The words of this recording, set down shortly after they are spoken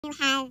to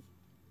have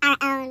our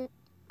own,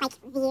 like,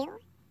 view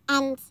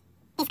and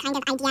this kind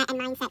of idea and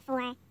mindset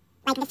for,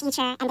 like, the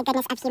future and the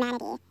goodness of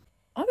humanity.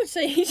 I would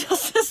say he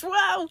does as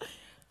well.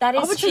 That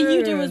is I would true. say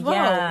you do as well,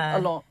 yeah. a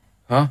lot.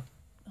 Huh?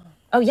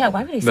 Oh, yeah,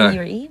 why would I say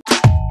you're Eve?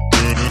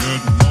 Good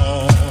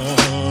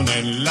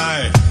morning,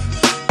 life.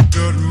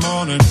 Good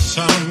morning,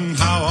 sun.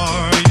 How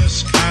are you?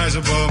 Skies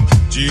above.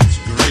 Gee, it's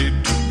great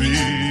to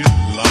be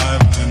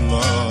alive and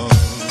love.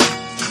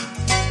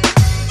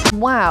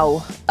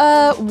 Wow.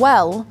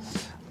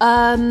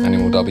 Any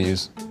more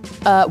W's?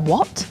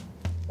 What?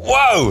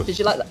 Whoa! Did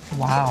you like that?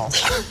 Wow.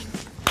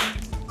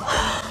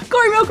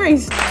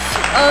 Coreymylchreest.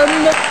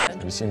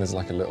 Have you seen there's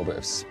like a little bit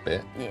of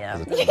spit? Yeah.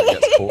 That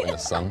gets caught in the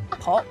sun.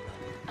 Pop.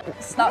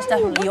 That's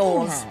definitely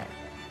yours.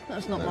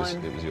 That's not No, mine.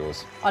 it was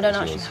yours. I don't It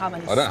was actually yours. have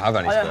any. I don't have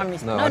any I don't spit. have any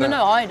spit.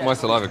 No, I don't. My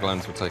saliva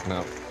glands were taken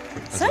out.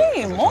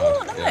 Same.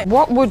 What? Yeah.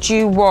 What would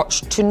you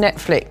watch to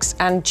Netflix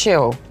and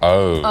chill?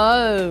 Oh.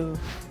 Oh.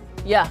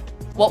 Yeah.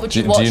 What would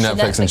you watch? Do you to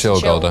Netflix and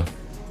chill, Golda?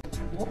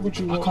 I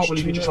can't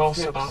believe you just asked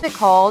that. What's it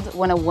called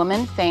when a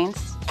woman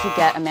faints to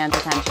get a man's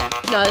attention?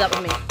 No, that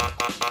was me.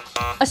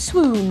 A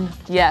swoon.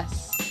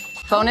 Yes.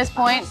 Bonus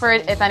point for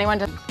it if anyone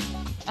does.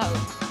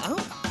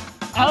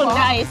 Oh,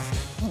 nice.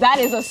 That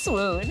is a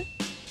swoon.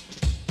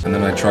 And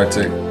then I tried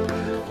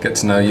to get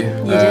to know you,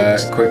 did.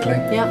 quickly.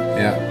 Yeah.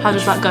 Yeah. How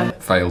does that go?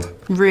 Failed.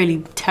 Really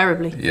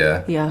terribly.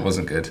 Yeah. Yeah.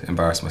 Wasn't good.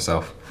 Embarrassed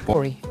myself.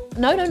 Corey.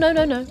 No.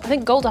 I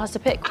think Golda has to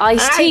pick.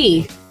 Iced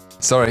tea.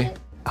 Sorry.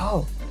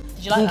 Oh.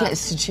 Did you like He that?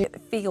 gets to choose.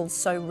 It feels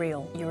so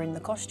real. You're in the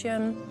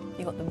costume,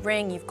 you've got the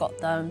ring, you've got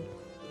the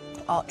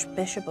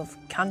Archbishop of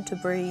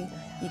Canterbury,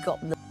 you've got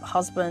the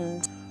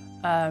husband.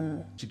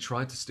 She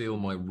tried to steal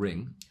my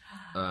ring.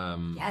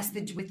 Yes,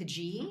 with the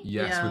G?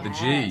 Yes, Yeah. with the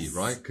G,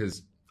 right?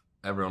 Because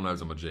everyone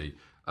knows I'm a G.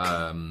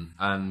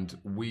 And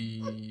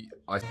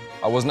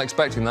I wasn't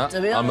expecting that.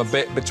 To be I'm a honest.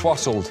 bit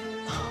betwastled.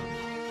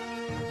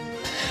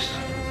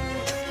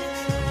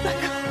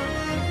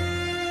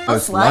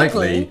 Most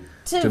likely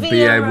to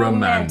be a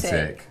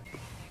romantic.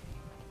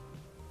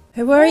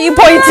 Where are you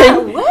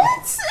pointing?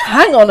 What?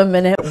 Hang on a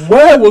minute.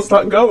 Where was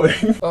that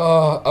going?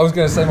 Oh, I was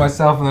going to say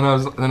myself, and then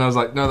I was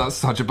like, no, that's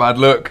such a bad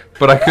look.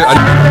 But I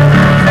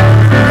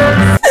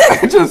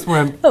just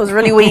went. That was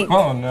really weak.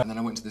 Oh no! And then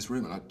I went to this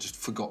room, and I just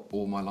forgot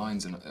all my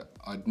lines, and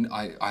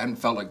I hadn't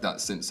felt like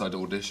that since I'd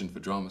auditioned for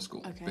drama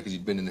school, because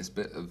you'd been in this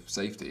bit of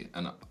safety,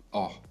 and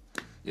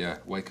yeah,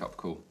 wake up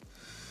call.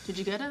 Did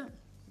you get it?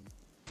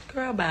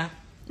 Girl, bye.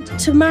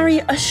 To marry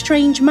a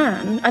strange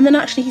man, and then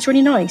actually he's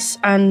really nice,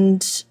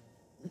 and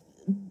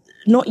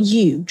not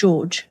you,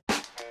 George.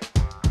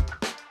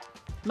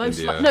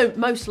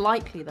 Most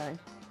likely though.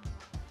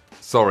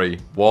 Sorry,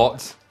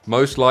 what?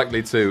 Most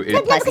likely to.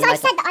 No, because I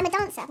said that I'm a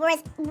dancer,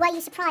 whereas were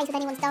you surprised with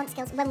anyone's dance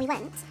skills when we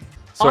went?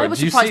 Sorry, I was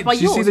do you surprised by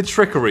see yours. the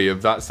trickery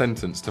of that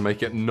sentence to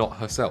make it not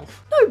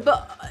herself? No,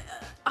 but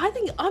I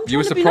think I'm trying You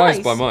were to be surprised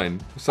nice. by mine.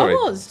 Sorry. I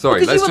was. Sorry,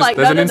 Because you were like,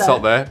 there's no, an no,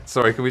 insult no. there.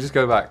 Sorry, can we just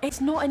go back? It's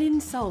not an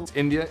insult.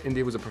 India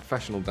was a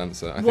professional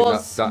dancer. I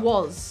Was. think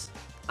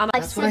And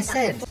That's what I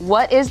said.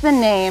 What is the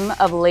name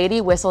of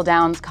Lady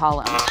Whistledown's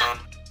column?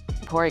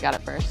 Corey got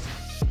it first.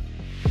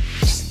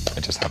 I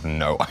just have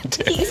no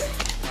idea.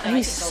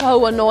 He's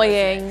so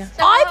annoying.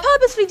 I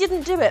purposely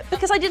didn't do it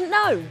because I didn't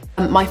know.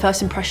 My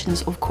first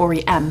impressions of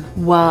Corey M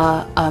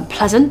were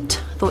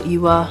pleasant. Thought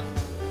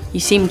you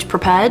seemed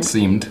prepared.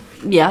 Seemed.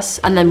 Yes,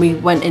 and then we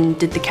went and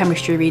did the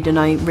chemistry read and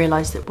I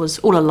realised it was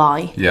all a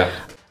lie. Yeah.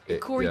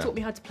 Corey yeah. taught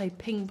me how to play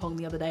ping pong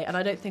the other day and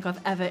I don't think I've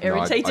ever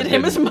irritated I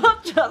him as didn't.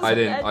 much as I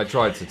didn't. I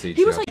tried to teach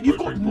He you. was like, You've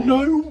got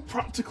no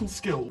practical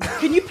skill.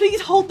 can you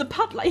please hold the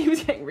pad? Like, he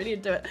was getting really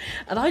into it.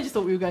 And I just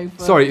thought we were going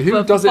for Sorry, who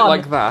for does it fun.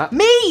 like that?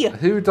 Me!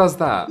 Who does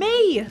that? Me!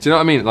 Do you know what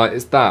I mean? Like,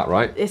 it's that,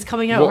 right? It's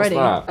coming out What's already.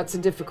 that? That's a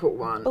difficult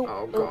one.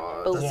 Oh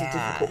God, that's a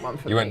difficult one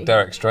for me. You went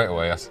Derek straight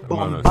away.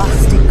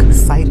 Bombastic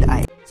side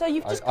eye. So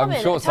you've just I'm come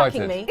in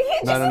short-sighted. attacking me.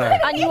 No.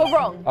 And you were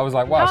wrong. I was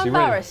like, wow, How she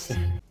really. embarrassed.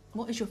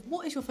 What is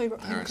your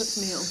favourite home cooked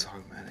meal? So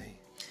many.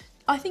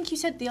 I think you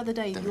said the other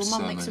day There your were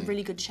mum so makes a many.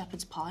 really good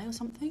shepherd's pie or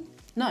something.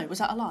 No, was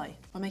that a lie? Am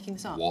I making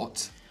this up?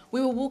 What?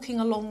 We were walking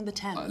along the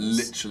Thames.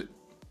 Literally.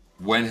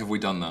 When have we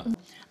done that?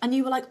 And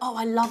you were like, oh,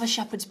 I love a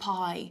shepherd's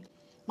pie.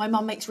 My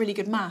mum makes really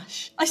good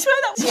mash. I swear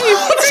that was you.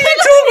 What are you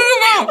talking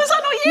about? Was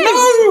that not you?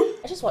 No!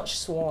 I just watched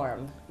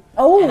Swarm.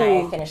 Oh. And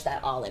I finished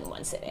that all in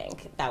one sitting.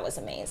 That was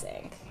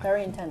amazing.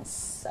 Very intense.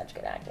 Such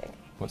good acting.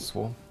 What's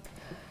Swarm?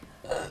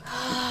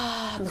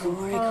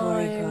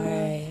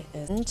 Corey.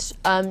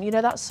 And you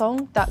know that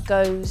song that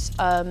goes,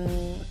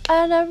 and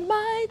I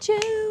remind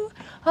you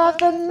of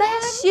the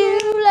mess you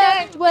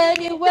left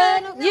when you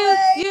went, you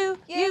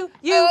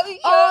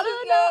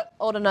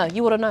ought to know,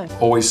 you ought to know.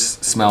 Always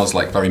smells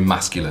like very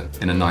masculine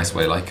in a nice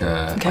way, like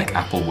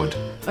applewood.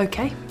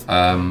 Okay.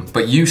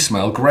 But you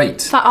smell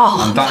great.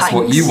 Oh, and that's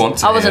what thanks. you want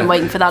to I wasn't hear.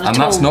 waiting for that at And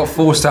all. that's not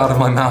forced out of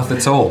my mouth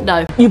at all.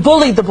 No. You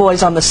bullied the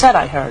boys on the set,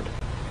 I heard.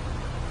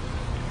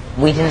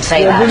 We didn't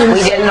say that.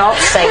 We did not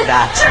say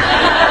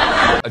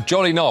that. A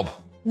jolly knob.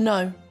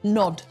 No.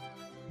 Nod.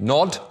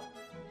 Nod?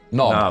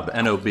 Knob. Knob,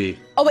 N-O-B.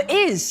 Oh, it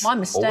is. My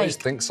mistake. Always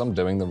thinks I'm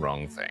doing the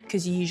wrong thing.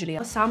 Because you usually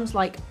are. Sam's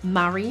like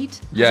married.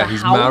 Yeah,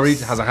 he's married,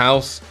 has a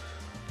house,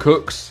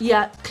 cooks.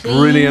 Yeah, cleans.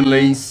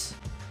 Brilliantly.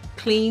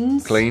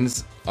 Cleans.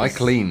 Cleans. I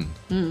clean.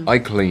 I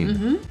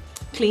clean.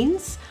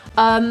 Cleans.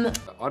 I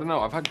don't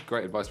know, I've had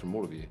great advice from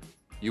all of you.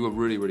 You were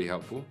really, really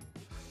helpful.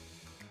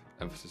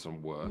 Emphasis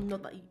on were.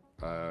 Not that you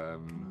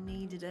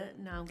needed it.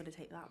 Now I'm going to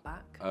take that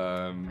back.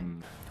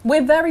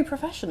 We're very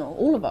professional,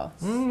 all of us.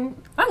 Hang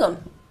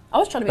on. I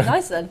was trying to be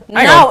nice then.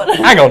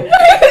 Hang on.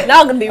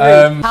 Now I'm going to be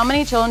rude. How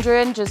many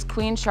children does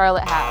Queen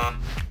Charlotte have?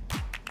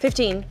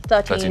 15,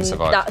 13. 13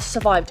 survived. That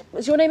survived.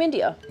 Was your name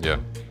India? Yeah.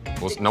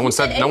 Well, no one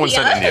said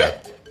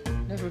India.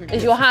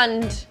 Is your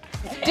hand...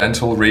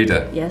 Gentle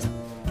reader. Yes.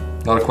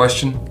 Not a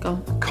question. Go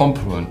on.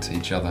 Compliment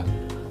each other.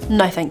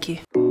 No, thank you.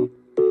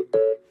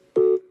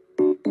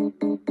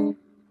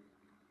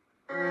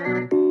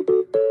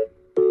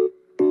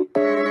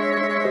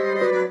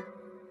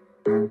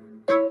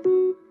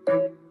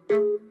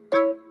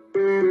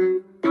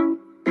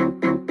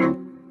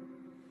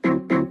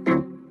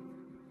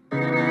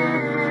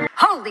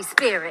 Holy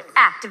Spirit,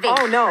 activate.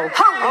 Oh no.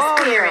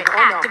 Holy Spirit, no.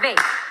 Oh, no. activate.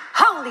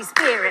 Holy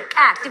Spirit,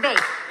 activate.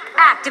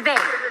 Activate.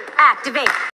 Activate.